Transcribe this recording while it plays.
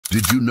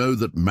Did you know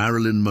that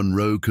Marilyn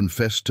Monroe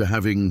confessed to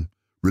having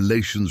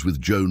relations with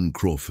Joan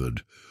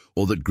Crawford,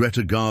 or that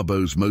Greta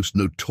Garbo's most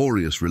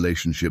notorious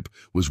relationship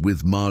was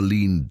with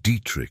Marlene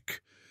Dietrich?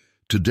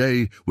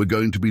 Today, we're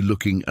going to be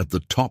looking at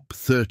the top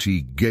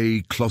 30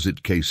 gay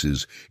closet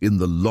cases in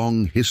the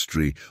long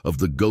history of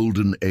the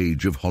golden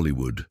age of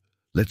Hollywood.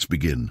 Let's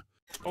begin.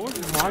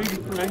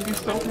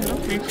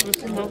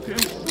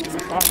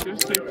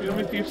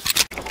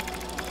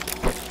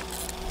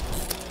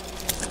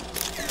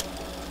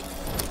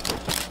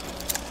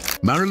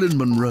 Marilyn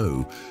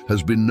Monroe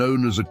has been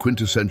known as a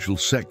quintessential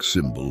sex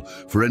symbol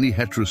for any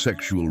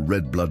heterosexual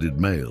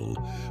red-blooded male,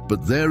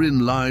 but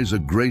therein lies a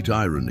great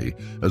irony,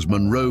 as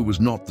Monroe was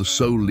not the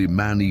solely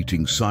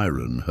man-eating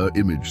siren her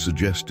image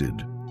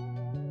suggested.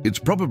 It's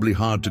probably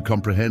hard to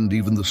comprehend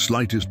even the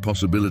slightest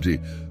possibility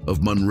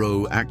of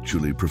Monroe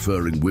actually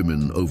preferring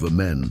women over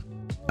men.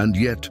 And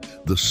yet,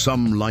 the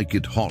Some Like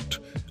It Hot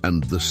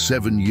and the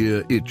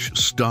 7-Year Itch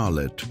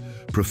starlet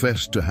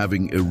professed to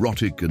having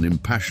erotic and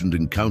impassioned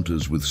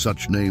encounters with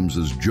such names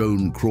as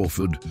Joan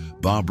Crawford,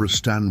 Barbara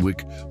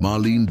Stanwyck,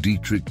 Marlene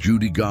Dietrich,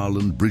 Judy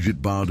Garland,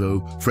 Brigitte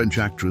Bardot, French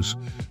actress,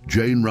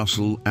 Jane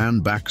Russell,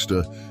 Anne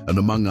Baxter, and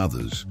among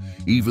others,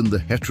 even the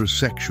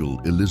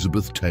heterosexual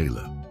Elizabeth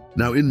Taylor.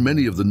 Now, in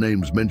many of the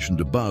names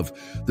mentioned above,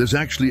 there's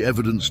actually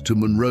evidence to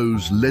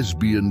Monroe's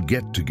lesbian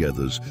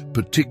get-togethers,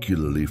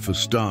 particularly for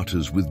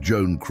starters with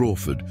Joan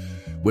Crawford,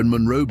 when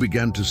Monroe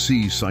began to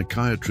see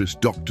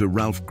psychiatrist Dr.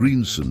 Ralph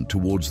Greenson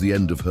towards the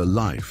end of her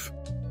life.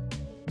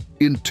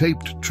 In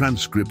taped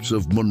transcripts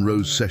of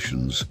Monroe's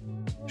sessions,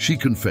 she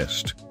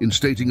confessed, in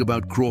stating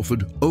about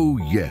Crawford, "Oh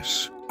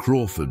yes,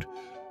 Crawford,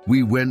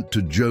 we went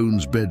to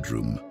Joan's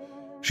bedroom.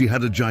 She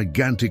had a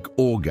gigantic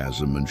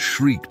orgasm and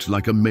shrieked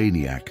like a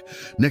maniac.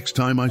 Next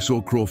time I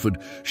saw Crawford,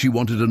 she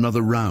wanted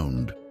another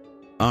round.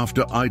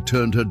 After I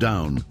turned her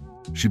down,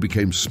 she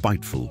became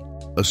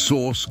spiteful." A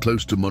source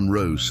close to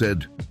Monroe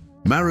said,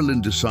 Marilyn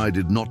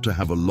decided not to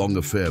have a long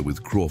affair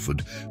with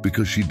Crawford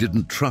because she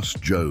didn't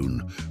trust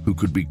Joan, who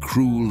could be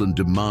cruel and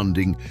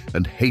demanding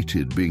and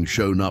hated being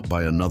shown up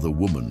by another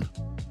woman.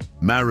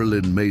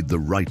 Marilyn made the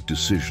right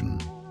decision.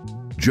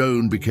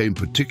 Joan became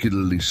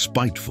particularly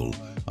spiteful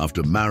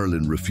after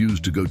Marilyn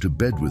refused to go to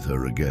bed with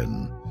her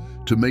again.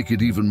 To make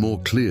it even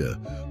more clear,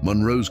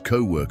 Monroe's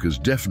co-workers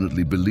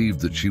definitely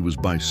believed that she was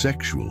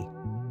bisexual.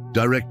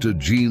 Director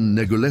Jean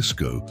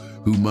Negulesco,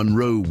 who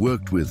Monroe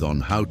worked with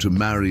on How to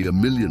Marry a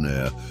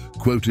Millionaire,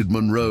 quoted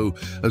Monroe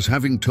as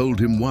having told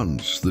him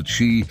once that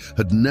she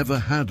had never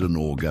had an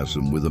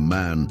orgasm with a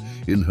man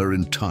in her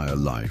entire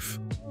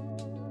life.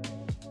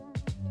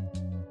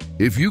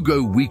 If you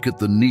go weak at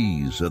the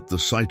knees at the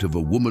sight of a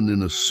woman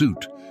in a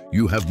suit,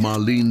 you have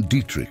Marlene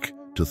Dietrich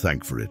to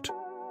thank for it.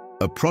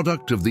 A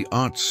product of the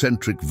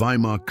art-centric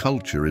Weimar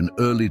culture in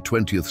early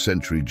 20th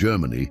century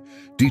Germany,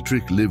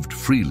 Dietrich lived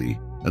freely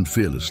and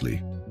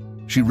fearlessly.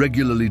 She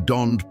regularly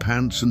donned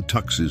pants and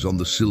tuxes on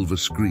the silver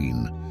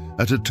screen,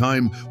 at a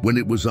time when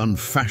it was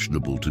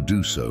unfashionable to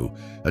do so,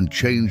 and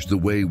changed the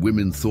way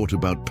women thought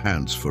about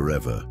pants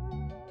forever.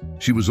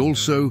 She was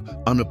also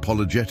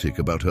unapologetic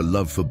about her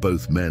love for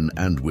both men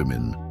and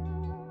women.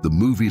 The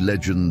movie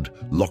legend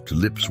locked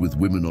lips with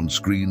women on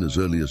screen as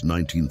early as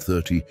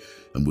 1930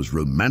 and was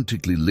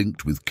romantically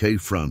linked with Kay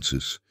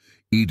Francis,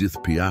 Edith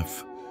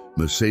Piaf,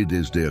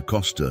 Mercedes de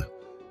Acosta,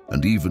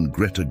 and even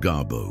Greta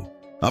Garbo.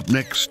 Up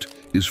next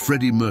is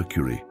Freddie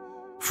Mercury.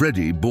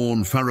 Freddie,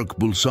 born Farrokh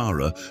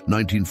Bulsara,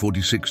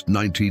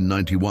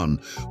 1946-1991,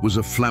 was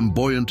a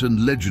flamboyant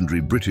and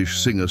legendary British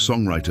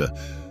singer-songwriter,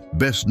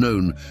 best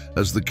known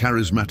as the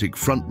charismatic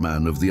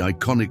frontman of the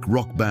iconic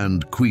rock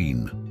band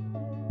Queen.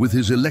 With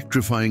his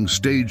electrifying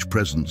stage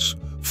presence,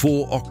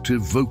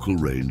 4-octave vocal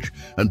range,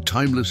 and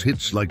timeless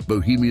hits like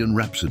Bohemian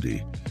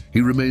Rhapsody, he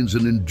remains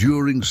an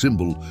enduring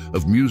symbol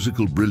of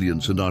musical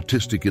brilliance and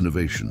artistic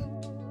innovation.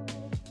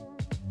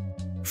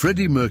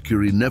 Freddie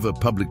Mercury never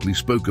publicly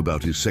spoke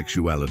about his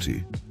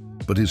sexuality,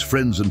 but his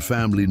friends and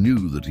family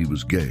knew that he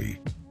was gay.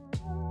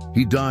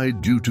 He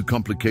died due to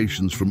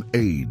complications from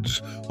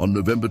AIDS on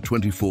November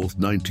 24,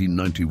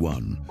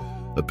 1991,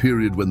 a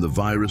period when the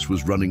virus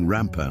was running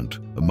rampant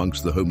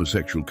amongst the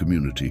homosexual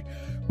community,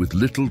 with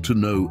little to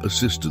no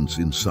assistance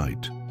in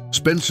sight.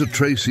 Spencer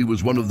Tracy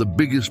was one of the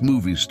biggest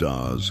movie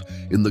stars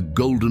in the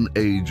golden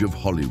age of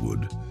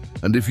Hollywood.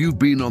 And if you've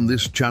been on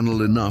this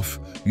channel enough,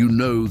 you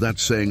know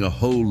that's saying a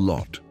whole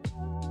lot.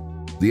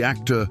 The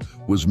actor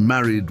was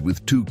married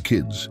with 2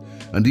 kids,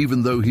 and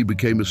even though he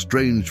became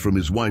estranged from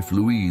his wife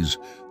Louise,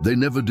 they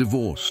never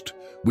divorced,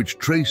 which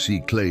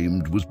Tracy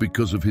claimed was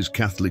because of his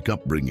Catholic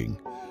upbringing.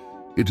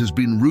 It has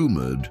been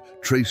rumored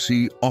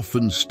Tracy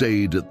often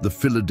stayed at the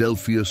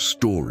Philadelphia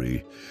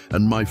Story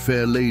and My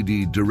Fair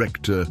Lady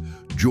director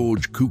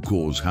George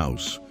Cukor's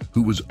house,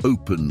 who was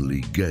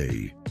openly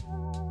gay.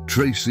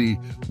 Tracy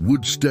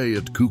would stay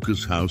at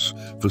Cukor's house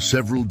for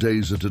several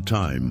days at a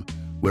time,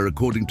 where,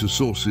 according to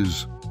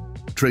sources,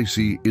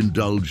 Tracy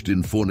indulged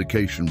in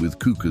fornication with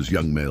Cukor's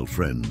young male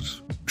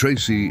friends.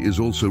 Tracy is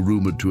also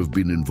rumored to have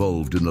been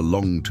involved in a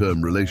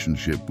long-term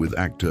relationship with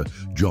actor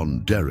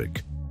John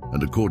Derek.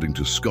 And according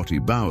to Scotty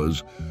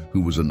Bowers,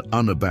 who was an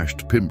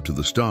unabashed pimp to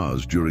the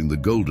stars during the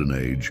Golden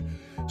Age,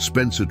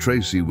 Spencer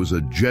Tracy was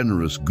a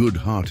generous,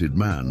 good-hearted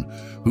man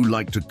who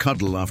liked to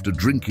cuddle after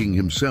drinking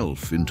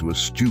himself into a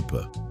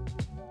stupor.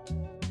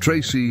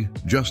 Tracy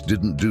just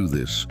didn't do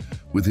this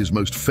with his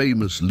most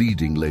famous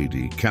leading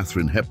lady,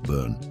 Katharine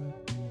Hepburn.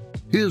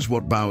 Here's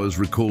what Bowers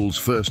recalls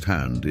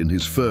firsthand in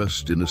his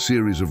first in a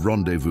series of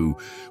rendezvous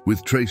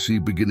with Tracy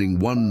beginning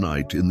one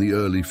night in the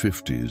early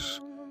 50s.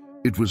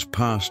 It was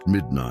past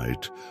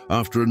midnight.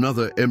 After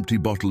another empty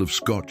bottle of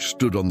scotch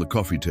stood on the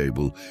coffee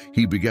table,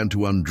 he began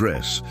to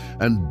undress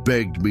and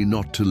begged me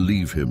not to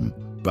leave him,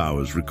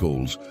 Bowers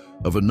recalls,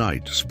 of a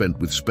night spent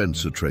with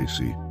Spencer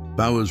Tracy.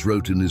 Bowers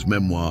wrote in his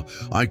memoir,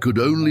 "I could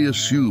only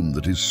assume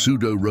that his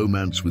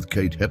pseudo-romance with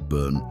Kate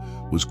Hepburn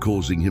was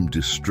causing him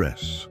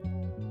distress.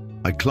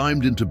 I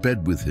climbed into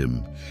bed with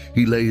him.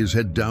 He lay his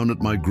head down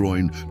at my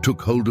groin,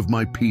 took hold of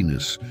my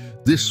penis.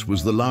 This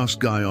was the last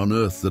guy on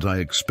earth that I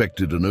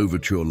expected an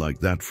overture like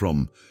that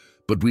from,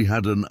 but we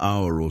had an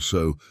hour or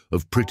so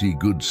of pretty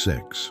good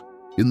sex."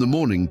 In the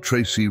morning,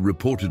 Tracy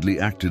reportedly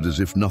acted as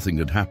if nothing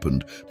had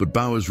happened, but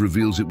Bowers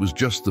reveals it was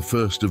just the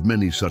first of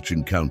many such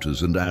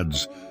encounters and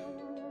adds,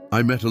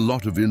 "I met a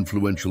lot of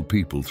influential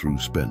people through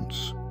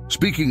Spence."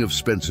 Speaking of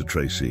Spencer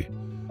Tracy,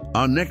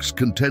 our next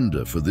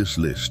contender for this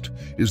list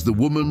is the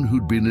woman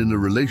who'd been in a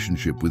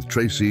relationship with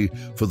Tracy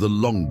for the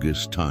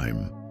longest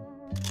time.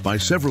 By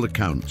several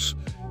accounts,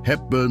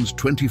 Hepburn's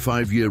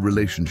 25-year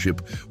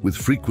relationship with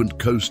frequent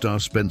co-star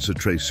Spencer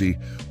Tracy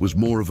was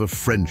more of a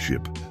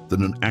friendship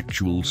than an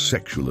actual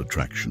sexual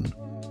attraction.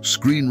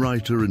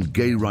 Screenwriter and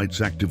gay rights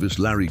activist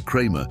Larry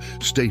Kramer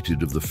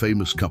stated of the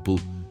famous couple,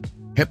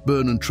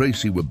 "Hepburn and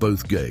Tracy were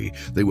both gay.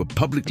 They were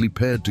publicly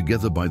paired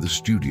together by the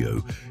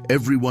studio.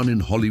 Everyone in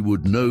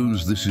Hollywood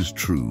knows this is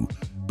true,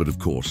 but of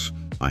course,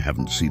 I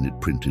haven't seen it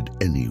printed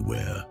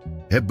anywhere."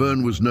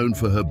 Hepburn was known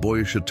for her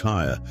boyish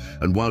attire,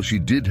 and while she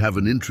did have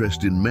an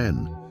interest in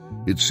men,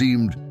 it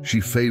seemed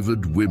she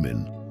favored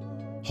women.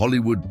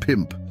 Hollywood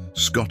pimp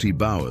Scotty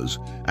Bowers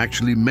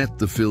actually met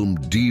the film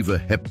diva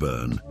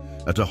Hepburn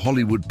at a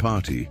Hollywood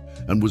party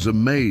and was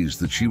amazed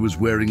that she was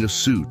wearing a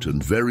suit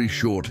and very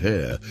short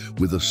hair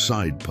with a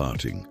side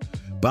parting.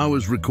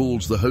 Bowers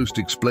recalls the host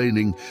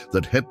explaining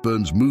that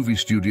Hepburn's movie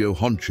studio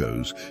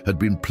honchos had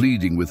been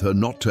pleading with her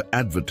not to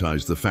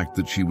advertise the fact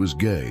that she was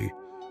gay.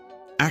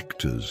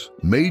 Actors,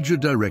 major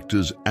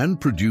directors, and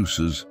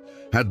producers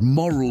had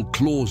moral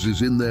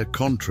clauses in their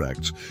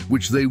contracts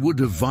which they would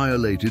have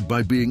violated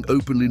by being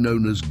openly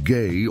known as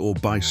gay or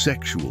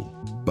bisexual,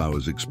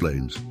 Bowers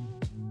explains.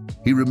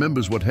 He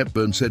remembers what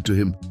Hepburn said to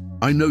him,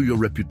 "I know your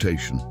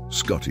reputation,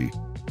 Scotty.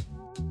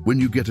 When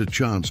you get a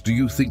chance, do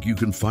you think you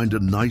can find a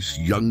nice,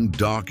 young,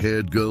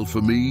 dark-haired girl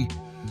for me?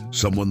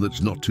 Someone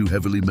that's not too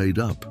heavily made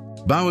up."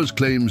 Bowers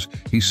claims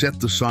he set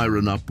the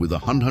siren up with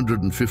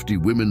 150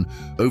 women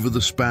over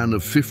the span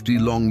of 50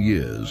 long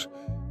years,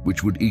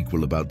 which would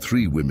equal about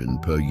 3 women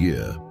per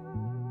year.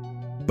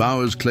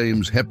 Bowers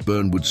claims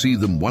Hepburn would see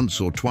them once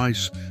or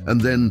twice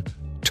and then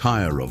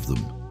tire of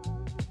them.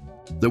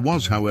 There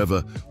was,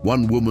 however,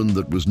 one woman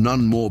that was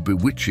none more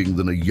bewitching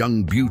than a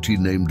young beauty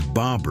named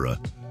Barbara,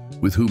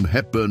 with whom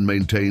Hepburn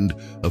maintained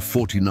a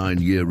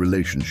 49-year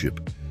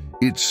relationship.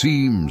 It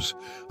seems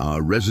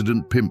our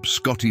resident pimp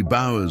Scotty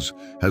Bowers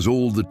has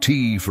all the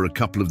tea for a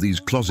couple of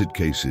these closet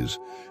cases,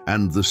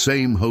 and the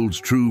same holds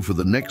true for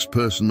the next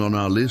person on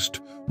our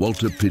list,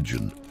 Walter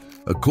Pidgeon.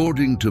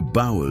 According to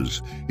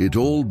Bowers, it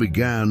all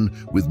began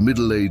with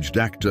middle-aged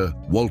actor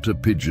Walter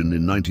Pidgeon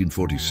in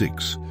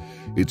 1946.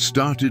 It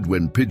started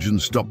when Pidgeon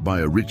stopped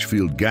by a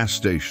Richfield gas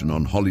station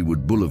on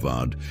Hollywood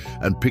Boulevard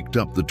and picked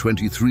up the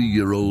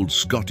 23-year-old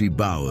Scotty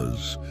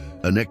Bowers,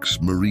 an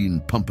ex-Marine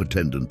pump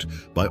attendant,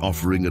 by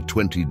offering a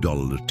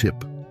 $20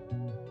 tip.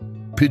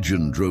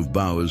 Pidgeon drove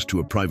Bowers to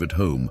a private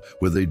home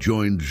where they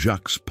joined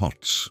Jacques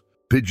Potts.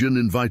 Pidgeon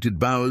invited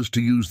Bowers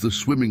to use the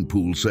swimming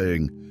pool,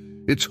 saying,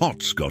 "It's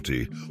hot,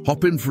 Scotty.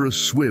 Hop in for a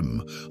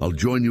swim. I'll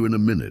join you in a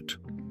minute.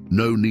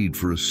 No need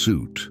for a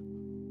suit.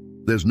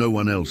 There's no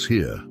one else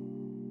here."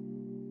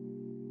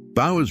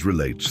 Bowers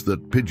relates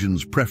that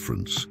Pidgeon's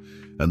preference,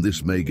 and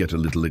this may get a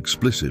little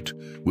explicit,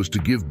 was to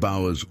give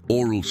Bowers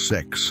oral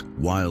sex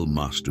while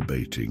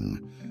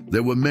masturbating.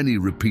 There were many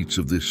repeats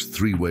of this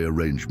three-way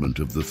arrangement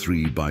of the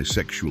 3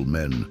 bisexual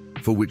men,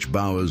 for which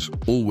Bowers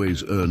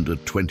always earned a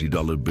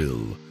 $20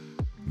 bill.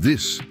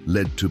 This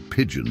led to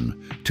Pidgeon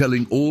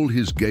telling all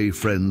his gay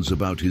friends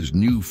about his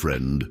new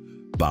friend,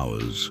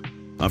 Bowers.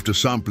 After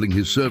sampling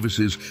his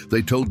services,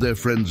 they told their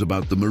friends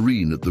about the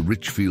Marine at the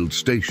Richfield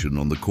station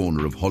on the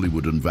corner of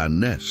Hollywood and Van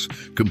Ness,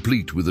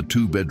 complete with a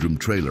 2-bedroom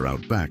trailer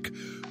out back,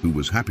 who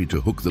was happy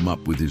to hook them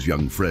up with his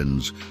young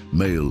friends,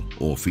 male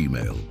or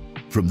female.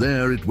 From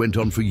there, it went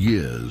on for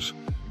years,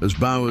 as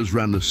Bowers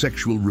ran a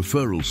sexual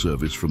referral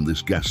service from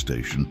this gas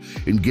station,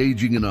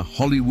 engaging in a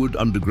Hollywood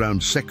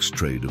underground sex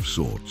trade of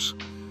sorts.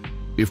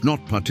 If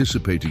not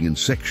participating in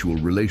sexual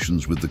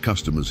relations with the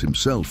customers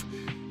himself,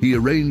 he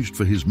arranged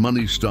for his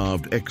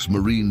money-starved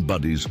ex-Marine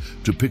buddies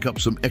to pick up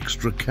some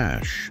extra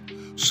cash,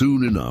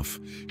 Soon enough,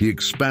 he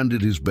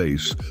expanded his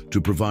base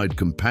to provide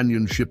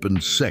companionship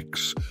and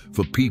sex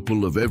for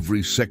people of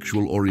every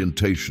sexual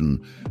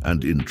orientation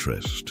and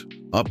interest.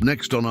 Up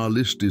next on our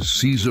list is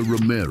Cesar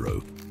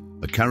Romero,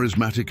 a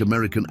charismatic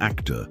American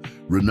actor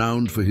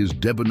renowned for his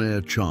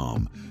debonair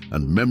charm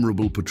and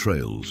memorable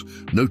portrayals,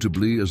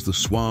 notably as the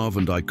suave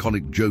and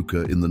iconic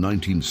Joker in the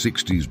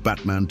 1960s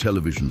Batman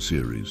television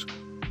series.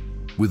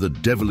 With a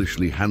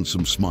devilishly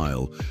handsome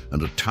smile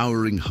and a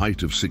towering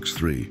height of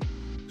 6'3",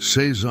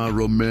 Cesar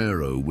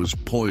Romero was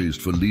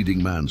poised for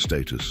leading man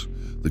status.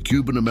 The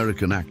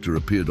Cuban-American actor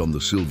appeared on the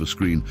silver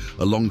screen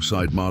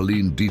alongside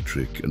Marlene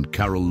Dietrich, and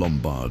Carole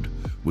Lombard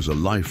was a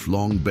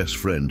lifelong best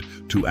friend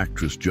to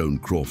actress Joan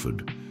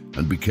Crawford,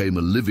 and became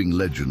a living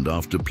legend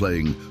after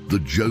playing the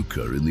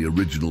Joker in the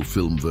original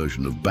film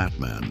version of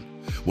Batman.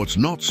 What's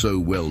not so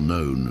well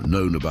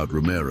known about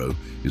Romero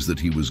is that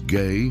he was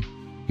gay.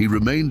 He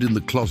remained in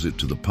the closet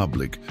to the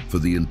public for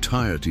the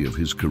entirety of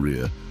his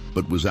career,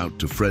 but was out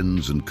to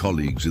friends and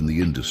colleagues in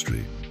the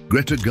industry.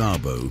 Greta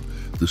Garbo,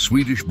 the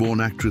Swedish-born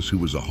actress who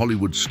was a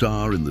Hollywood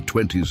star in the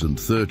 20s and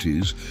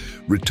 30s,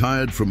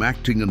 retired from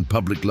acting and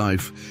public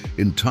life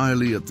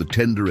entirely at the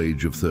tender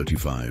age of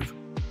 35.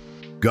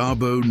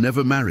 Garbo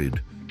never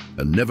married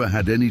and never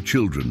had any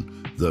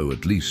children, though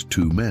at least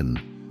 2 men.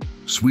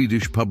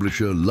 Swedish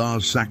publisher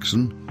Lars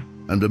Saxon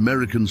and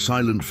American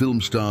silent film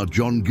star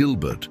John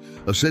Gilbert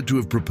are said to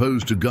have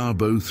proposed to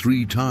Garbo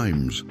 3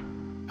 times.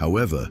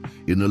 However,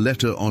 in a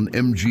letter on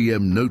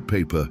MGM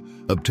notepaper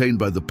obtained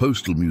by the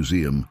Postal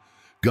Museum,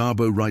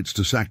 Garbo writes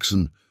to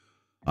Saxon,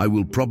 "I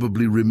will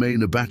probably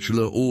remain a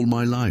bachelor all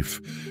my life.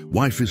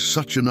 Wife is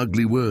such an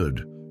ugly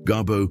word."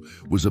 Garbo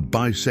was a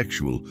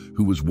bisexual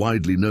who was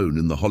widely known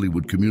in the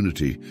Hollywood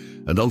community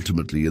and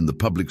ultimately in the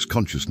public's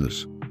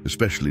consciousness,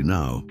 especially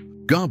now.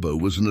 Garbo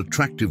was an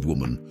attractive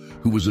woman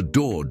who was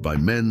adored by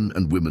men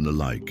and women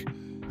alike,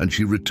 and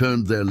she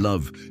returned their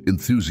love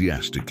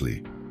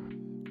enthusiastically.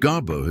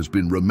 Garbo has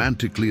been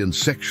romantically and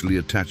sexually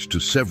attached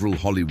to several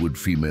Hollywood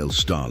female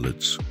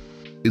starlets.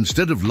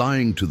 Instead of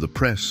lying to the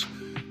press,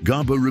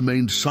 Garbo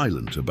remained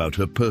silent about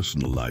her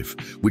personal life,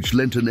 which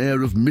lent an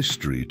air of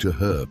mystery to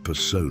her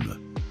persona.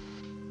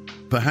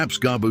 Perhaps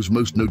Garbo's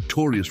most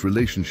notorious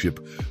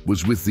relationship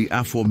was with the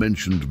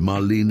aforementioned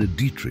Marlene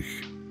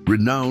Dietrich.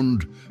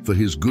 Renowned for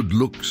his good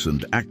looks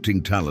and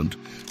acting talent,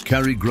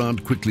 Cary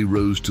Grant quickly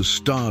rose to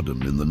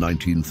stardom in the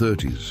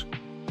 1930s.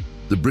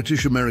 The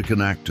British-American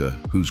actor,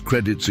 whose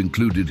credits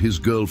included His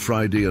Girl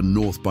Friday and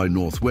North by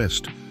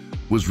Northwest,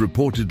 was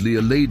reportedly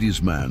a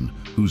ladies' man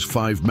whose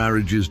 5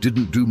 marriages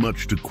didn't do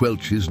much to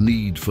quench his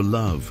need for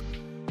love.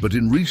 But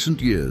in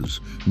recent years,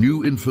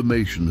 new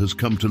information has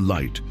come to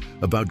light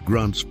about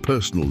Grant's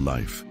personal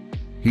life.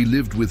 He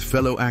lived with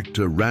fellow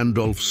actor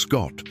Randolph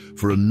Scott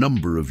for a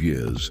number of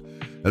years,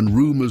 and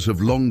rumors have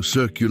long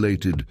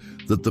circulated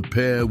that the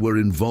pair were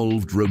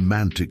involved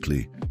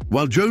romantically.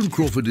 While Joan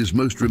Crawford is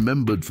most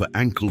remembered for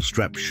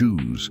ankle-strap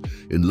shoes,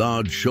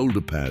 enlarged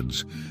shoulder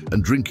pads,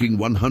 and drinking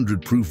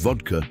 100 proof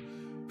vodka,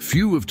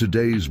 few of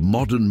today's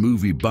modern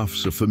movie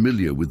buffs are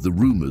familiar with the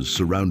rumors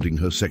surrounding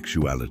her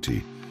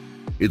sexuality.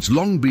 It's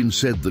long been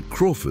said that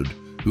Crawford,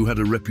 who had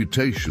a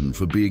reputation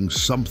for being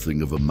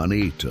something of a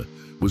man-eater,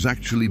 was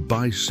actually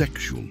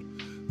bisexual.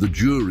 The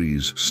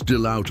jury's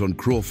still out on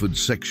Crawford's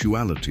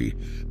sexuality,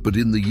 but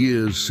in the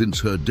years since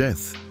her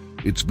death,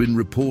 it's been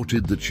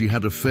reported that she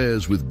had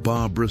affairs with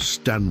Barbara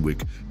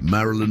Stanwyck,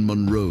 Marilyn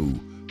Monroe,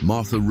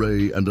 Martha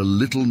Raye, and a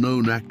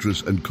little-known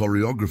actress and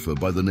choreographer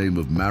by the name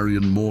of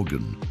Marion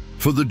Morgan.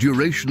 For the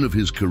duration of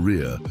his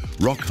career,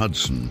 Rock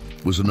Hudson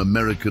was an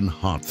American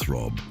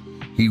heartthrob.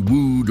 He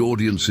wooed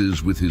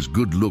audiences with his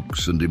good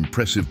looks and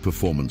impressive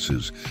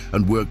performances,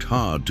 and worked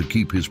hard to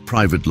keep his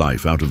private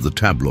life out of the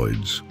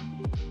tabloids.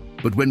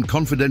 But when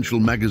Confidential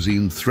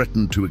magazine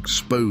threatened to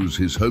expose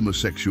his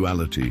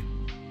homosexuality,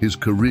 his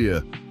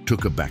career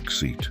took a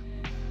backseat.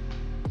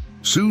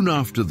 Soon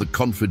after the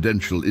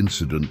Confidential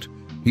incident,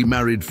 he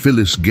married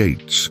Phyllis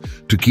Gates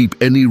to keep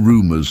any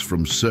rumors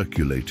from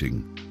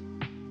circulating.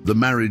 The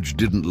marriage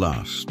didn't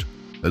last,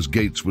 as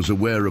Gates was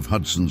aware of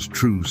Hudson's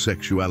true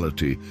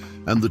sexuality,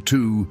 and the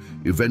two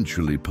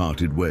eventually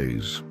parted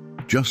ways.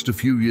 Just a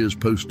few years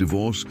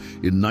post-divorce,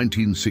 in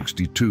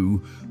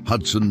 1962,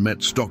 Hudson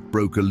met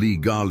stockbroker Lee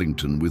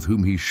Garlington, with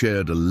whom he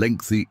shared a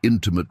lengthy,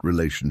 intimate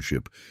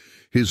relationship.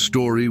 His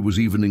story was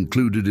even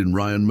included in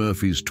Ryan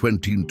Murphy's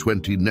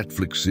 2020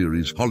 Netflix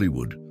series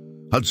Hollywood.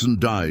 Hudson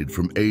died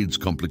from AIDS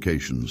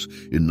complications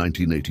in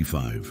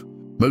 1985.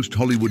 Most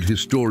Hollywood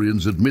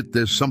historians admit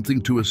there's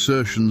something to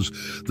assertions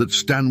that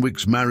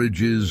Stanwyck's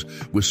marriages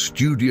were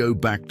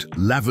studio-backed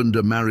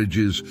lavender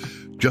marriages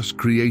just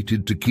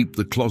created to keep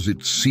the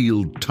closet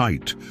sealed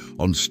tight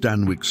on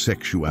Stanwyck's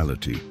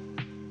sexuality.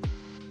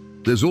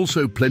 There's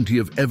also plenty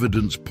of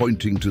evidence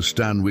pointing to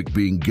Stanwyck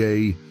being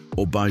gay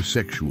or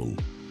bisexual,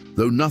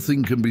 though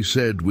nothing can be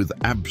said with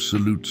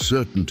absolute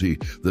certainty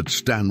that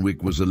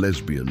Stanwyck was a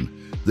lesbian.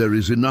 There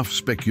is enough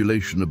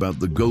speculation about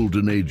the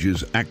Golden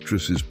Age's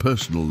actress's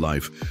personal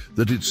life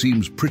that it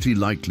seems pretty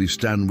likely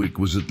Stanwyck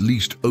was at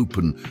least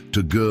open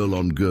to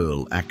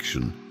girl-on-girl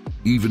action.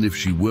 Even if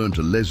she weren't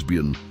a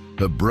lesbian,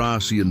 her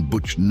brassy and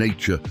butch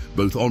nature,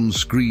 both on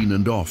screen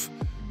and off,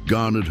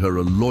 garnered her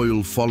a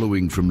loyal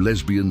following from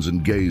lesbians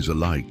and gays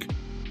alike.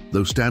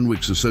 Though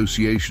Stanwyck's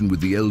association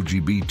with the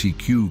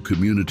LGBTQ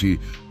community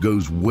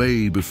goes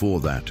way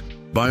before that.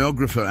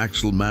 Biographer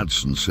Axel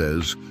Madsen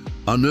says,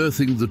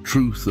 "Unearthing the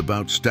truth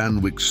about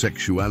Stanwyck's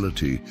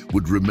sexuality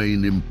would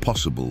remain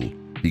impossible,"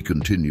 he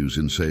continues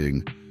in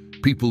saying.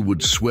 "People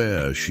would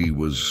swear she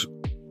was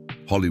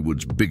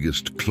Hollywood's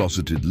biggest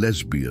closeted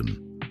lesbian."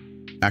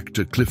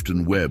 Actor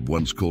Clifton Webb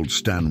once called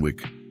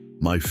Stanwyck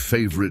 "my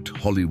favorite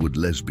Hollywood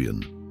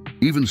lesbian."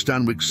 Even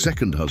Stanwyck's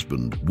second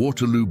husband,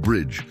 Waterloo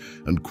Bridge,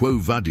 and Quo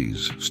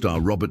Vadis star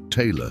Robert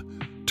Taylor,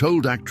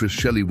 told actress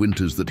Shelley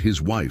Winters that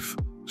his wife,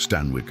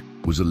 Stanwyck,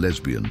 was a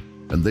lesbian,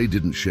 and they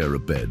didn't share a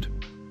bed.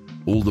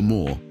 All the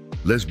more,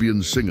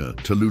 lesbian singer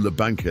Tallulah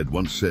Bankhead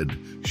once said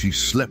she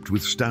slept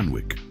with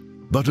Stanwyck.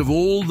 But of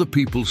all the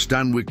people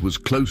Stanwyck was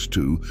close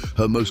to,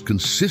 her most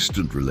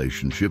consistent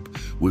relationship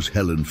was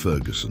Helen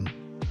Ferguson.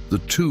 The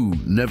two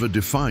never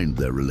defined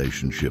their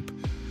relationship,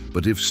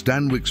 but if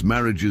Stanwyck's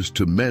marriages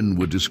to men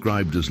were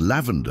described as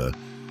lavender,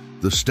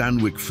 the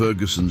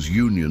Stanwyck-Ferguson's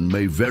union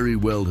may very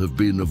well have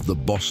been of the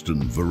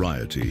Boston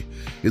variety.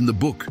 In the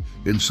book,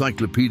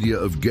 Encyclopedia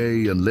of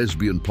Gay and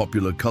Lesbian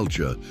Popular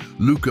Culture,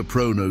 Luca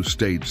Prono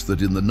states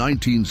that in the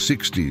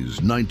 1960s,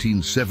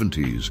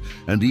 1970s,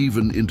 and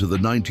even into the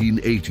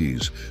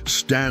 1980s,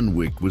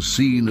 Stanwyck was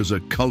seen as a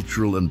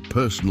cultural and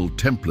personal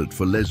template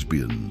for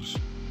lesbians.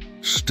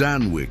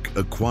 Stanwyck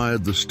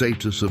acquired the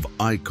status of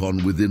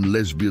icon within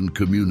lesbian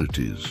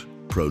communities,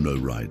 Prono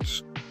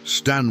writes.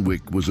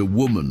 Stanwyck was a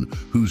woman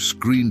whose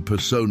screen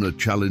persona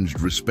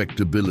challenged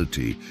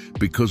respectability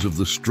because of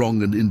the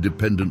strong and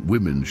independent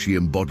women she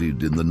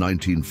embodied in the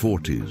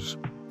 1940s.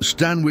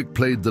 Stanwyck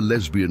played the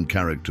lesbian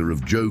character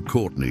of Jo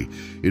Courtney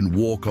in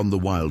Walk on the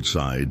Wild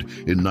Side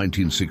in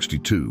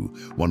 1962,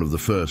 one of the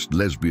first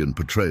lesbian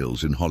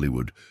portrayals in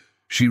Hollywood.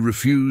 She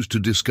refused to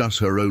discuss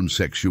her own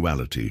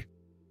sexuality.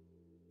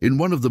 In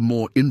one of the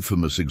more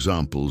infamous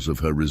examples of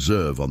her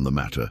reserve on the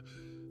matter,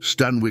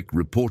 Stanwyck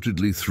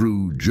reportedly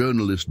threw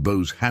journalist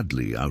Bose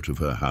Hadley out of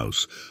her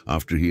house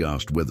after he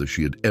asked whether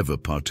she had ever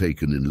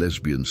partaken in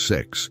lesbian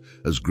sex,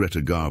 as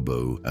Greta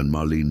Garbo and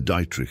Marlene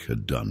Dietrich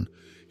had done.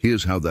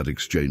 Here's how that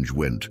exchange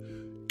went.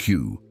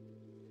 Q.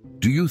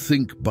 Do you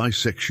think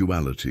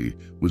bisexuality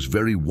was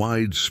very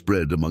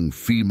widespread among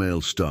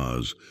female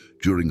stars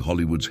during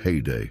Hollywood's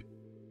heyday?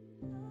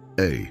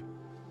 A.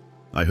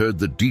 I heard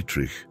that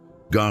Dietrich,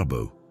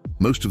 Garbo,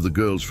 most of the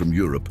girls from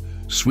Europe,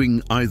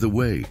 swing either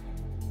way.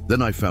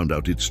 Then I found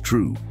out it's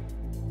true.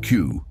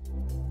 Q.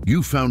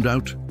 You found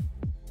out?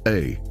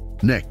 A.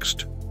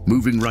 Next.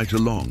 Moving right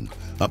along.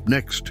 Up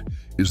next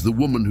is the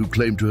woman who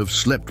claimed to have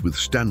slept with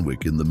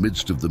Stanwyck in the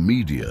midst of the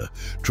media,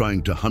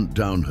 trying to hunt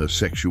down her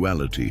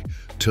sexuality,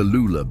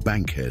 Tallulah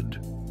Bankhead.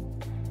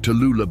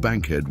 Tallulah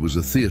Bankhead was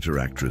a theater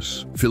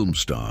actress, film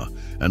star,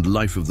 and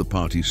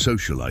life-of-the-party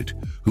socialite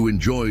who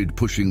enjoyed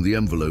pushing the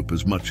envelope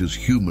as much as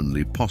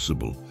humanly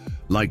possible.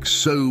 Like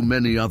so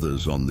many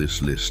others on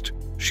this list,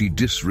 she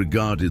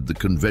disregarded the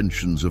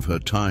conventions of her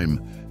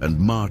time and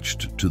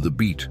marched to the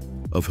beat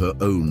of her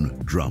own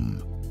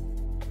drum.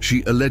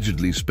 She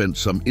allegedly spent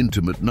some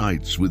intimate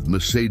nights with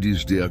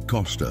Mercedes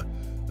Acosta,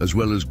 as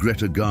well as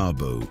Greta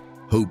Garbo,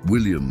 Hope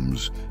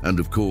Williams, and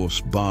of course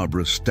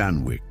Barbara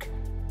Stanwyck.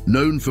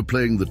 Known for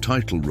playing the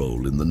title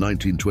role in the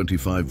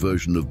 1925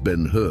 version of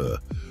Ben-Hur,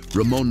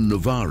 Ramon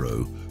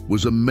Novarro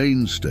was a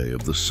mainstay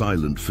of the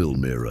silent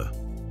film era.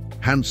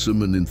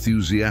 Handsome and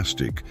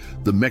enthusiastic,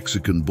 the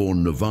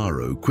Mexican-born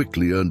Novarro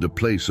quickly earned a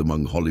place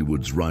among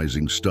Hollywood's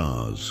rising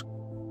stars.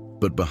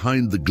 But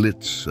behind the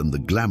glitz and the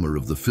glamour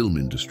of the film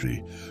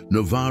industry,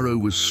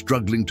 Novarro was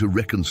struggling to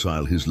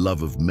reconcile his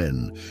love of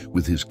men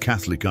with his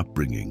Catholic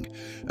upbringing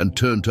and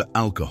turned to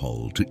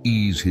alcohol to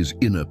ease his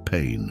inner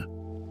pain.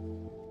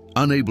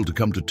 Unable to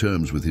come to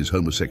terms with his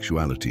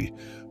homosexuality,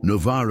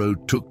 Novarro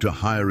took to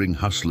hiring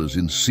hustlers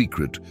in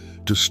secret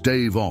to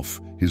stave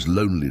off his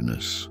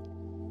loneliness.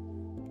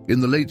 In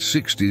the late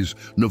 60s,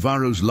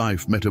 Novarro's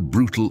life met a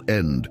brutal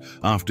end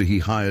after he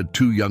hired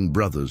two young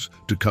brothers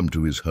to come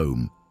to his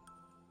home.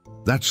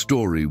 That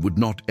story would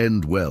not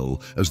end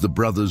well, as the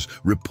brothers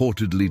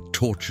reportedly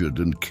tortured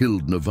and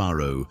killed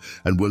Novarro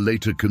and were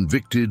later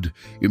convicted,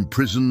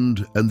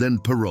 imprisoned, and then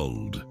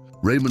paroled.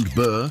 Raymond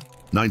Burr,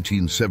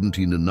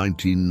 1917 and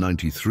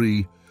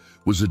 1993,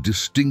 was a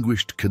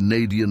distinguished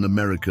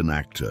Canadian-American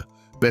actor,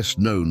 best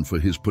known for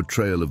his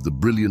portrayal of the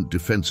brilliant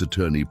defense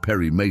attorney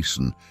Perry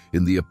Mason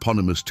in the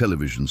eponymous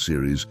television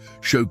series,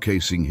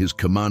 showcasing his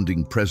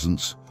commanding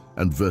presence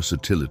and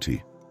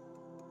versatility.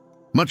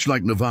 Much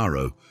like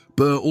Novarro,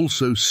 Burr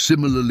also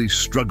similarly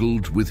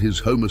struggled with his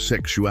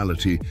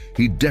homosexuality.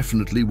 He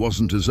definitely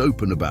wasn't as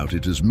open about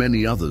it as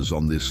many others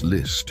on this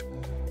list.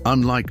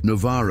 Unlike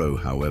Novarro,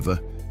 however,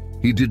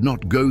 he did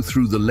not go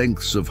through the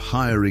lengths of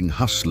hiring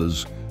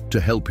hustlers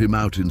to help him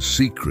out in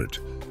secret,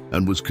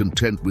 and was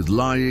content with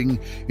lying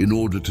in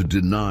order to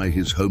deny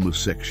his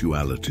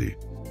homosexuality.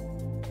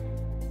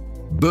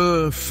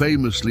 Burr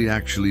famously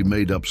actually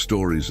made up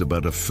stories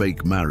about a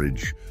fake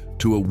marriage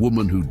to a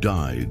woman who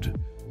died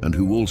and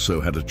who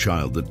also had a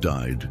child that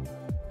died,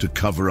 to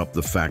cover up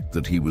the fact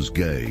that he was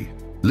gay.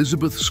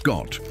 Elizabeth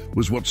Scott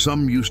was what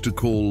some used to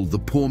call the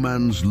poor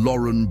man's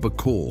Lauren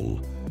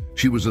Bacall.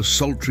 She was a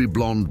sultry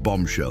blonde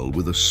bombshell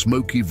with a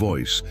smoky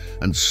voice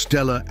and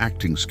stellar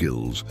acting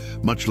skills,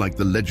 much like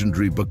the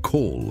legendary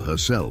Bacall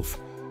herself.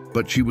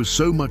 But she was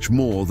so much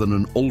more than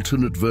an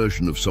alternate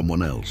version of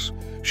someone else.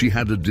 She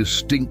had a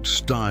distinct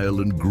style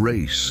and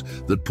grace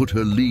that put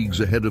her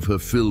leagues ahead of her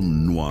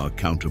film noir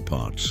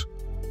counterparts.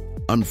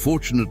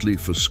 Unfortunately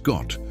for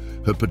Scott,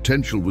 her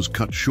potential was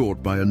cut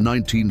short by a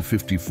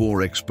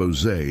 1954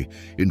 expose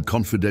in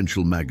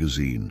Confidential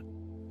magazine.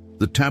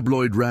 The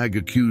tabloid rag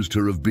accused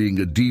her of being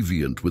a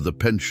deviant with a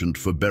penchant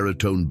for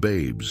baritone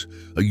babes,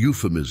 a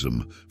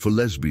euphemism for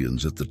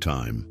lesbians at the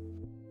time.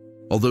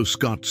 Although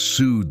Scott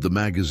sued the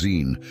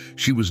magazine,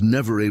 she was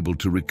never able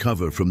to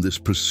recover from this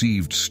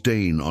perceived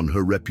stain on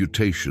her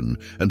reputation,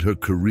 and her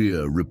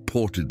career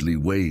reportedly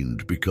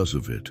waned because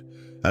of it.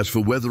 As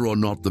for whether or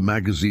not the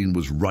magazine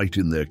was right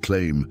in their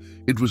claim,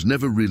 it was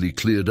never really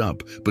cleared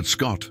up, but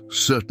Scott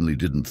certainly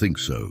didn't think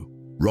so.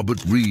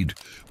 Robert Reed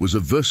was a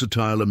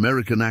versatile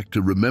American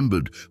actor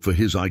remembered for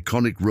his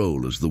iconic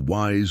role as the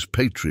wise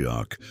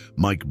patriarch,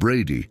 Mike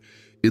Brady,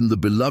 in the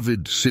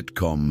beloved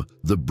sitcom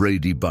The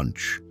Brady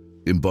Bunch,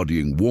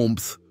 embodying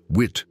warmth,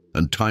 wit,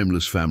 and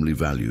timeless family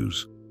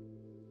values.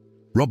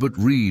 Robert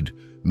Reed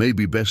may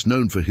be best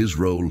known for his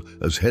role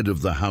as head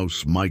of the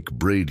house Mike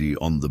Brady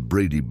on The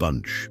Brady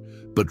Bunch,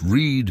 but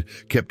Reed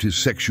kept his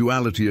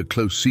sexuality a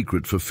close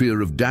secret for fear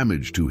of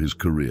damage to his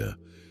career.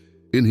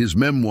 In his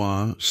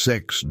memoir,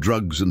 Sex,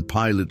 Drugs, and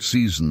Pilot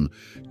Season,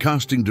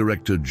 casting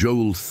director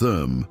Joel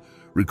Thurm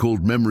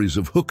recalled memories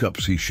of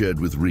hookups he shared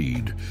with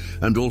Reed,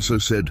 and also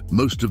said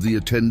most of the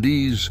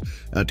attendees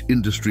at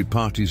industry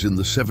parties in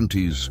the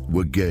 70s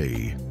were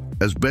gay.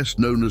 As best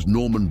known as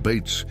Norman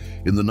Bates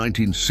in the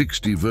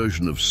 1960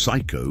 version of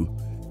Psycho,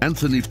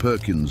 Anthony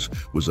Perkins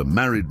was a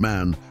married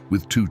man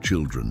with 2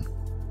 children.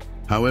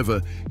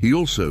 However, he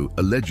also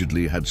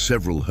allegedly had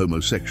several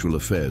homosexual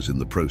affairs in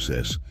the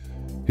process.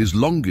 His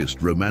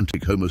longest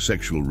romantic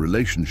homosexual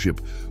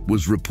relationship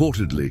was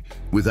reportedly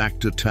with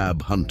actor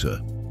Tab Hunter.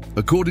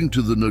 According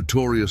to the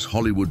notorious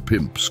Hollywood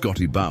pimp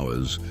Scotty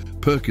Bowers,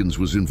 Perkins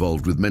was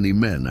involved with many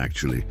men,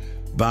 actually.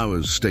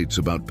 Bowers states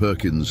about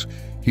Perkins,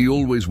 "He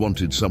always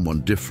wanted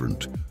someone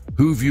different.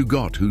 Who've you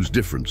got who's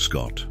different,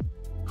 Scott?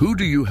 Who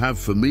do you have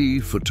for me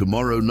for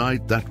tomorrow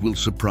night that will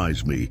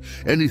surprise me?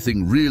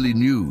 Anything really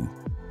new?"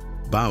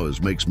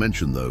 Bowers makes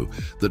mention, though,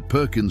 that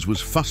Perkins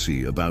was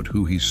fussy about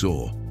who he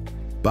saw.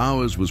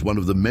 Bowers was one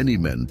of the many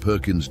men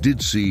Perkins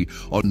did see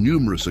on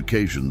numerous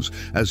occasions,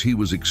 as he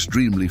was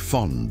extremely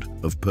fond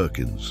of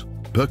Perkins.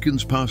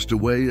 Perkins passed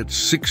away at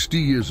 60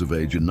 years of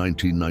age in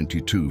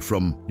 1992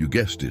 from, you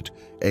guessed it,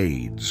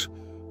 AIDS.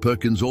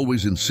 Perkins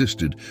always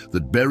insisted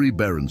that Berry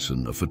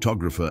Berenson, a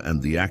photographer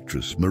and the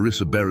actress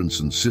Marissa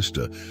Berenson's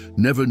sister,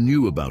 never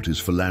knew about his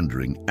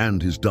philandering and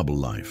his double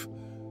life.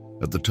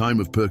 At the time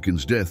of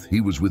Perkins' death,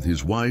 he was with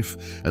his wife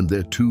and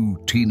their 2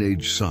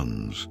 teenage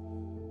sons.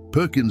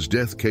 Perkins'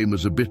 death came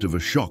as a bit of a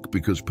shock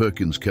because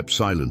Perkins kept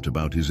silent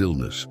about his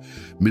illness.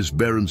 Ms.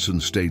 Berenson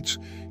states,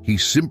 "He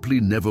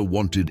simply never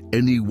wanted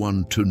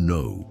anyone to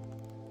know."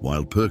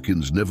 While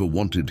Perkins never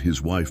wanted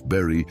his wife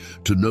Berry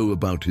to know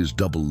about his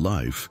double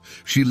life,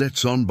 she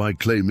lets on by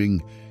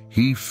claiming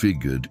he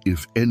figured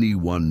if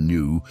anyone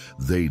knew,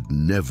 they'd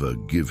never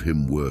give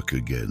him work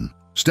again.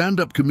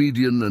 Stand-up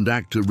comedian and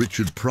actor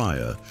Richard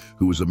Pryor,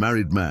 who was a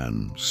married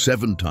man,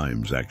 7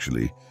 times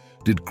actually,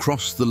 did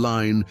cross the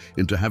line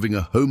into having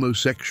a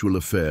homosexual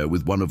affair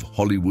with one of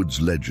Hollywood's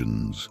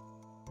legends.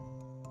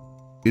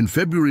 In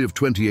February of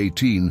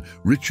 2018,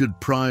 Richard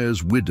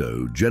Pryor's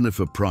widow,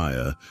 Jennifer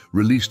Pryor,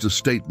 released a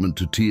statement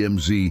to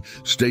TMZ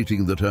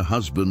stating that her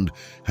husband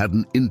had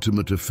an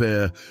intimate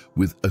affair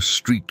with a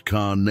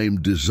streetcar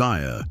named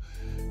Desire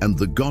and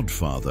The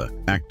Godfather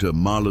actor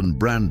Marlon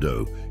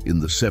Brando in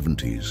the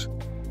 70s.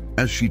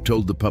 As she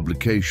told the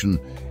publication,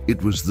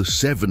 it was the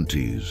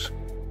 70s.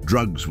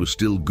 Drugs were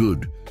still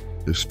good,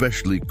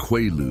 especially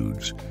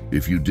Quaaludes.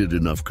 If you did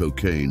enough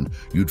cocaine,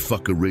 you'd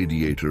fuck a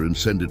radiator and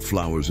send it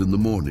flowers in the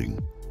morning.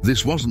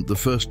 This wasn't the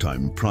first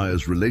time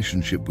Pryor's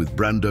relationship with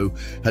Brando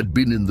had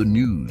been in the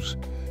news,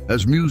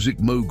 as music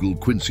mogul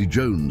Quincy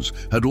Jones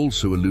had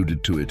also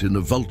alluded to it in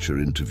a Vulture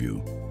interview.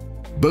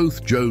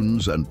 Both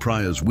Jones and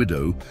Pryor's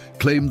widow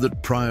claimed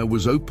that Pryor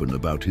was open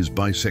about his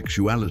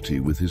bisexuality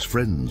with his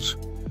friends.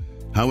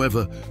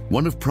 However,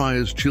 one of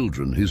Pryor's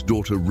children, his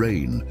daughter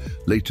Rain,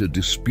 later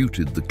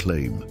disputed the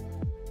claim.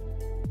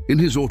 In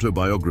his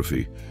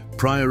autobiography,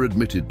 Pryor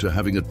admitted to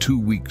having a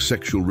 2-week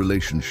sexual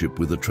relationship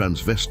with a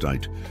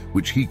transvestite,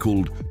 which he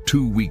called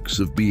 2 weeks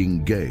of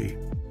being gay.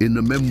 In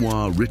a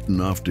memoir written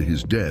after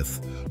his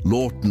death,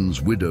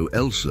 Lawton's widow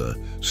Elsa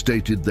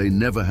stated they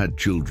never had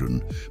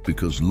children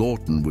because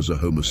Lawton was a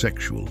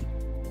homosexual.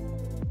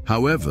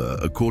 However,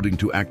 according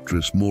to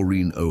actress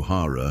Maureen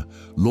O'Hara,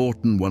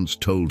 Lawton once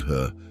told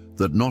her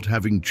that not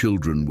having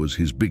children was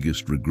his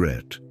biggest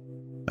regret,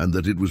 and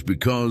that it was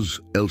because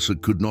Elsa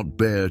could not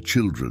bear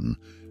children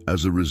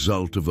as a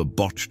result of a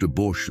botched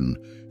abortion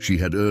she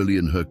had early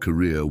in her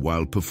career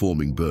while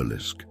performing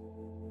burlesque.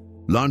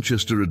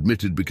 Lanchester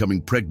admitted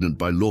becoming pregnant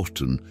by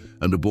Lawton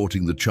and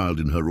aborting the child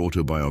in her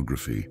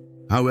autobiography.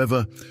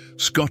 However,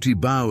 Scotty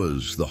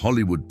Bowers, the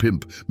Hollywood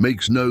pimp,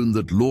 makes known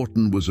that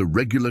Lawton was a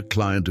regular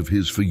client of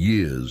his for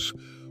years.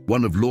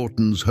 One of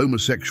Lawton's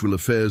homosexual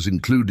affairs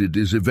included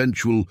his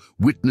eventual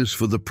witness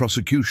for the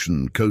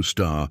prosecution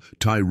co-star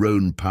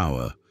Tyrone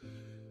Power.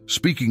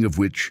 Speaking of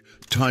which,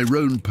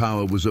 Tyrone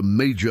Power was a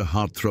major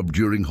heartthrob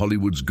during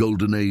Hollywood's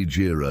golden age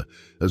era,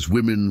 as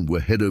women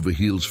were head over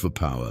heels for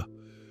Power.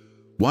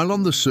 While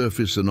on the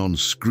surface and on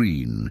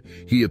screen,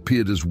 he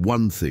appeared as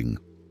one thing.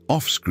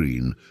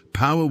 Off-screen,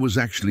 Power was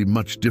actually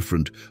much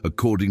different,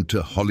 according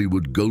to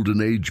Hollywood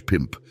golden age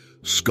pimp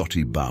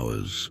Scotty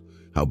Bowers.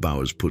 How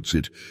Bowers puts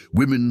it,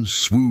 women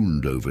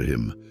swooned over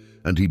him,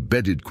 and he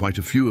bedded quite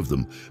a few of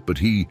them, but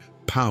he,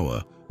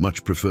 Power,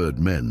 much preferred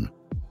men.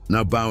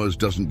 Now Bowers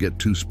doesn't get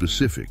too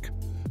specific,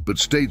 but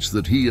states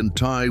that he and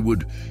Ty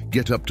would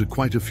get up to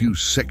quite a few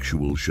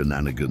sexual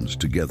shenanigans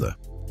together.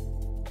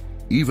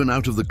 Even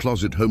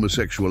out-of-the-closet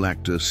homosexual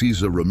actor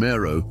Cesar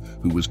Romero,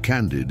 who was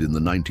candid in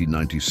the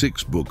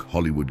 1996 book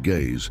Hollywood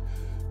Gaze,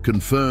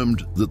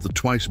 confirmed that the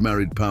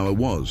twice-married Power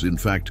was, in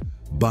fact,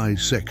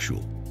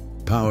 bisexual.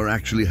 Power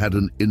actually had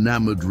an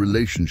enamored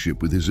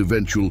relationship with his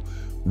eventual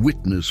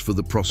witness for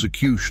the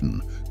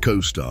prosecution,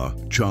 co-star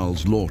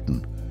Charles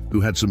Lawton,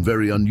 who had some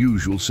very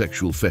unusual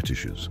sexual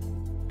fetishes.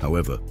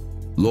 However,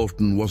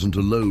 Lawton wasn't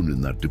alone in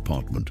that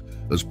department,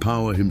 as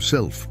Power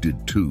himself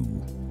did too,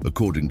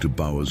 according to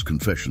Bowers'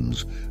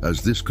 confessions,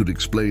 as this could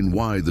explain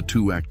why the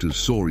two actors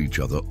saw each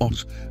other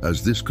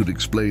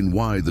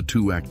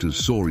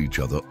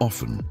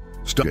often.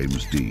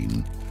 James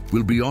Dean.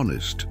 We'll be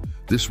honest,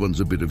 this one's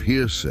a bit of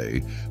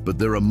hearsay, but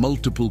there are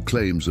multiple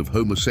claims of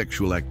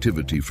homosexual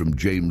activity from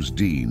James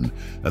Dean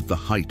at the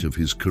height of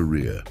his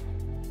career.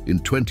 In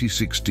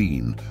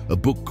 2016, a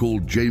book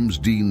called James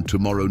Dean,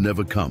 Tomorrow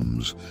Never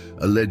Comes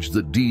alleged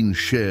that Dean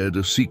shared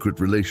a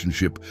secret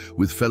relationship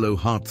with fellow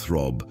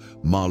heartthrob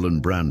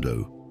Marlon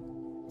Brando.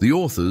 The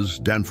authors,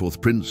 Danforth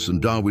Prince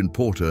and Darwin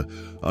Porter,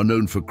 are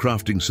known for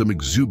crafting some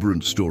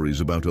exuberant stories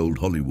about old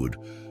Hollywood,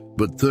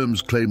 but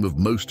Thurm's claim of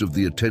most of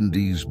the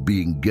attendees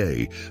being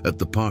gay at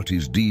the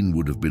parties Dean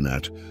would have been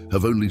at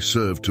have only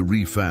served to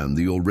refan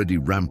the already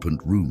rampant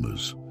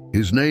rumors.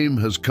 His name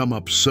has come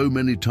up so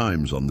many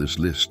times on this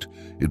list,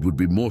 it would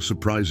be more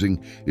surprising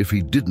if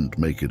he didn't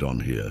make it on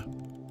here.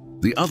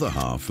 The other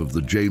half of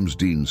the James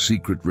Dean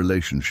secret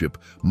relationship,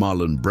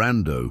 Marlon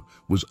Brando,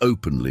 was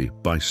openly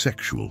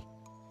bisexual.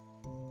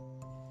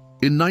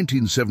 In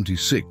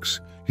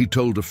 1976, he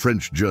told a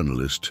French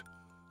journalist,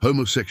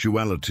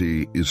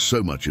 "Homosexuality is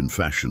so much in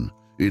fashion,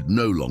 it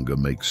no longer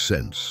makes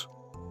sense."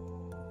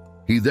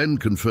 He then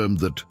confirmed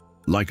that,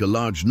 like a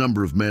large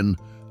number of men,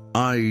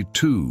 I,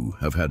 too,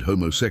 have had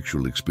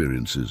homosexual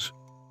experiences,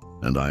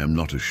 and I am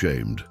not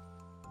ashamed.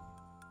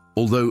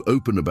 Although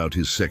open about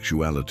his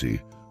sexuality,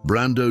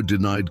 Brando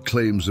denied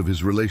claims of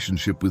his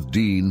relationship with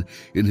Dean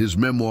in his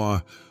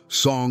memoir,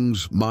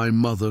 Songs My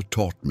Mother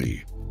Taught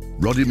Me.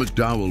 Roddy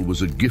McDowall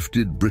was a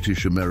gifted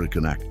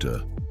British-American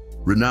actor,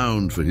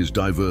 renowned for his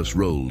diverse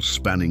roles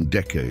spanning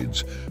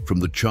decades, from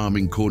the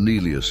charming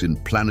Cornelius in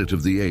Planet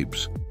of the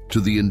Apes to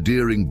the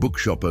endearing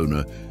bookshop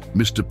owner,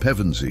 Mr.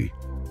 Pevensey,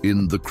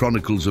 in The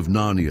Chronicles of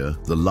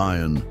Narnia, The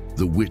Lion,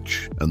 The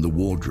Witch, and The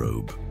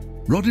Wardrobe.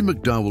 Roddy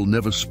McDowall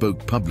never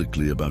spoke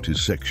publicly about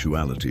his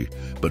sexuality,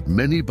 but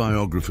many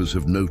biographers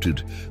have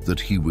noted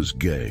that he was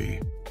gay.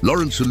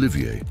 Laurence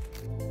Olivier,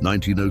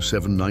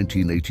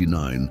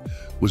 1907-1989,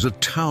 was a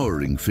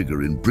towering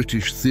figure in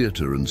British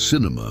theatre and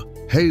cinema,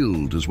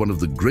 hailed as one of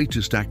the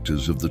greatest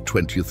actors of the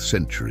 20th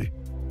century.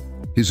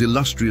 His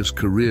illustrious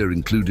career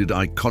included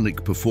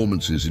iconic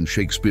performances in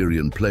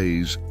Shakespearean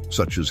plays,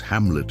 such as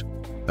Hamlet,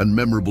 and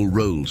memorable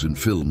roles in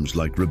films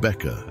like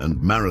Rebecca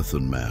and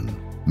Marathon Man.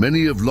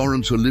 Many of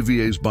Laurence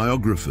Olivier's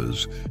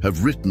biographers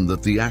have written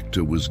that the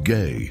actor was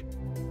gay.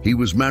 He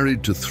was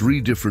married to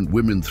 3 different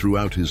women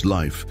throughout his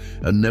life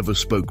and never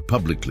spoke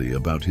publicly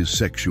about his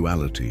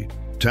sexuality.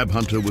 Tab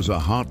Hunter was a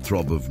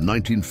heartthrob of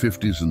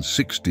 1950s and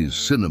 60s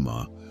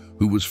cinema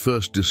who was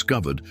first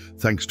discovered,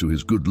 thanks to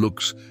his good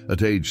looks,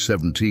 at age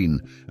 17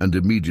 and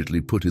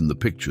immediately put in the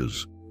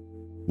pictures.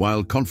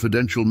 While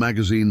Confidential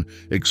magazine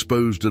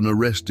exposed an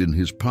arrest in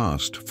his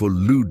past for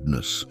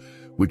lewdness,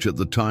 which at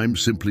the time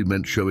simply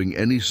meant showing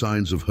any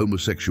signs of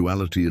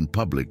homosexuality in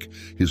public,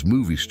 his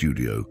movie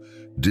studio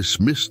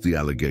dismissed the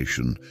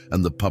allegation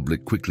and the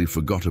public quickly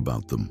forgot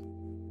about them.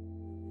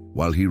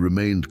 While he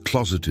remained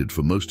closeted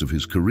for most of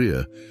his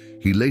career,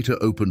 he later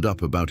opened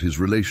up about his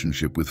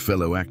relationship with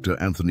fellow actor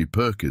Anthony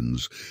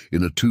Perkins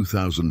in a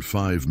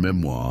 2005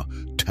 memoir,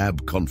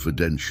 Tab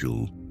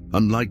Confidential.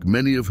 Unlike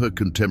many of her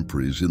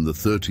contemporaries in the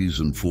 30s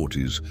and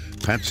 40s,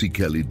 Patsy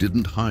Kelly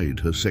didn't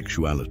hide her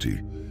sexuality,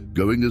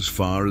 going as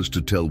far as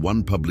to tell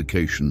one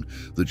publication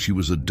that she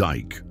was a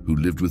dyke who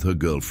lived with her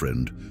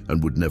girlfriend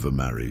and would never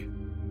marry.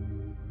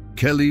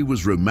 Kelly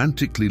was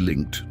romantically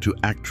linked to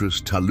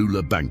actress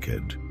Tallulah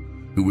Bankhead,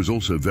 who was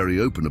also very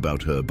open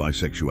about her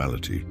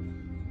bisexuality.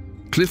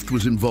 Clift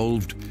was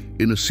involved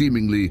in a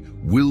seemingly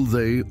will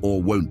they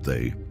or won't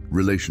they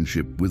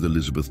relationship with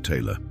Elizabeth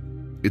Taylor.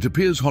 It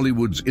appears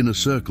Hollywood's inner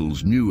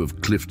circles knew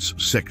of Clift's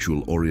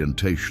sexual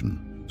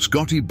orientation.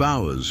 Scotty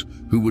Bowers,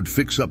 who would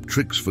fix up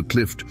tricks for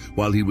Clift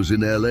while he was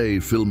in LA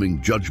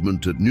filming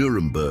Judgment at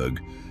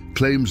Nuremberg,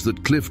 claims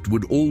that Clift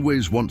would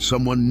always want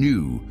someone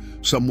new,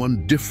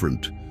 someone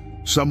different,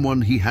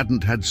 someone he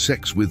hadn't had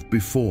sex with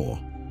before.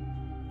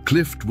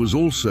 Clift was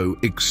also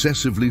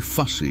excessively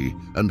fussy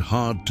and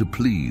hard to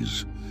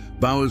please.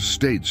 Bowers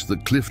states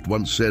that Clift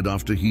once said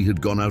after he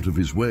had gone out of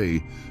his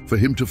way for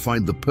him to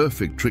find the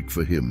perfect trick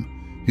for him,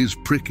 "His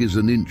prick is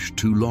an inch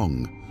too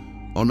long."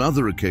 On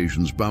other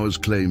occasions, Bowers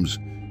claims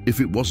if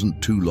it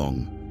wasn't too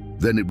long,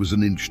 then it was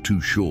an inch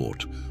too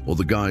short, or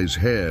the guy's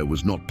hair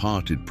was not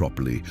parted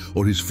properly,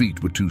 or his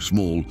feet were too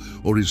small,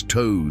 or his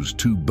toes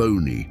too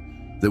bony.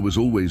 There was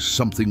always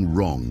something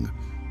wrong.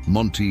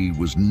 Monty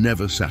was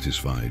never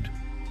satisfied.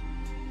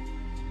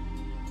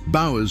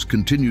 Bowers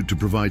continued to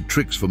provide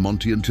tricks for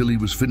Monty until he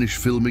was finished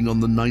filming on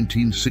the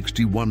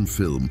 1961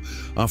 film,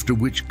 after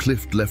which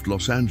Clift left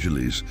Los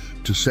Angeles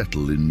to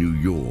settle in New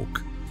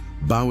York.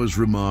 Bowers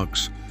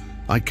remarks,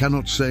 "I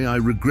cannot say I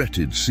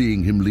regretted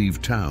seeing him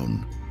leave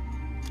town."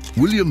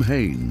 William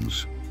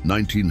Haynes,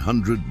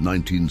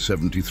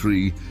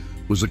 1900–1973,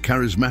 was a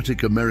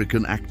charismatic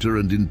American actor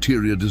and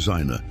interior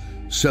designer,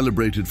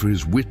 celebrated for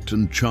his wit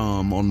and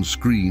charm on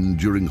screen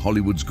during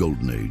Hollywood's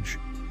golden age.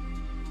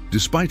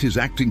 Despite his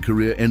acting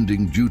career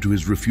ending due to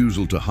his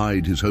refusal to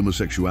hide his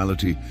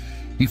homosexuality,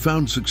 he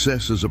found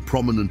success as a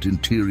prominent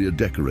interior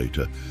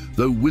decorator.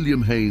 Though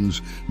William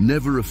Haynes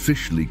never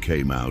officially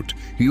came out,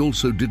 he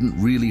also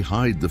didn't really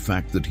hide the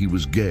fact that he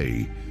was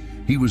gay.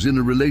 He was in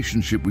a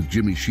relationship with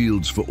Jimmy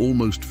Shields for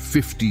almost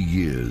 50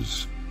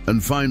 years.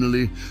 And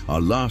finally, our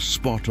last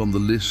spot on the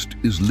list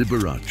is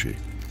Liberace.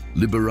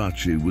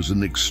 Liberace was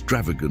an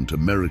extravagant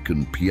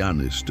American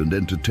pianist and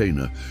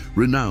entertainer,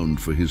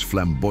 renowned for his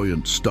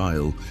flamboyant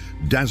style,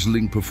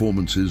 dazzling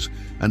performances,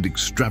 and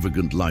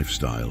extravagant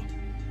lifestyle.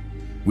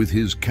 With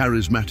his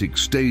charismatic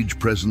stage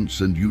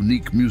presence and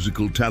unique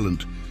musical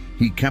talent,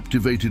 he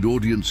captivated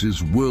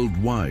audiences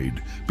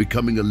worldwide,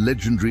 becoming a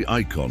legendary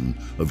icon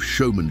of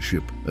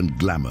showmanship and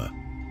glamour.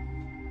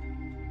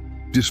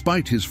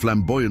 Despite his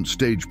flamboyant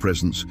stage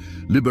presence,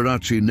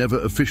 Liberace never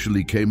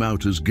officially came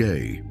out as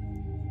gay.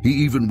 He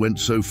even went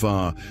so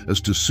far as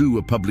to sue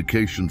a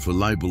publication for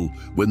libel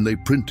when they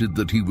printed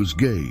that he was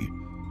gay.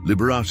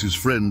 Liberace's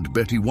friend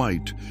Betty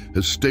White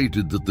has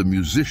stated that the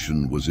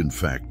musician was in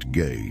fact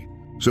gay.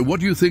 So what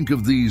do you think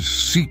of these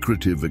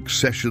secretive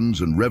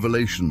accessions and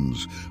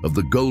revelations of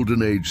the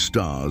Golden Age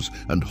stars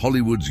and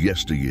Hollywood's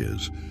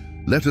yesteryears?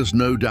 Let us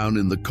know down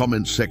in the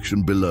comments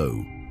section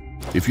below.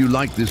 If you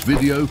like this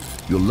video,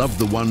 you'll love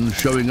the one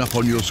showing up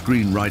on your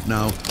screen right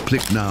now.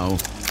 Click now,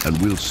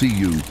 and we'll see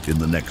you in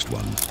the next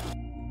one.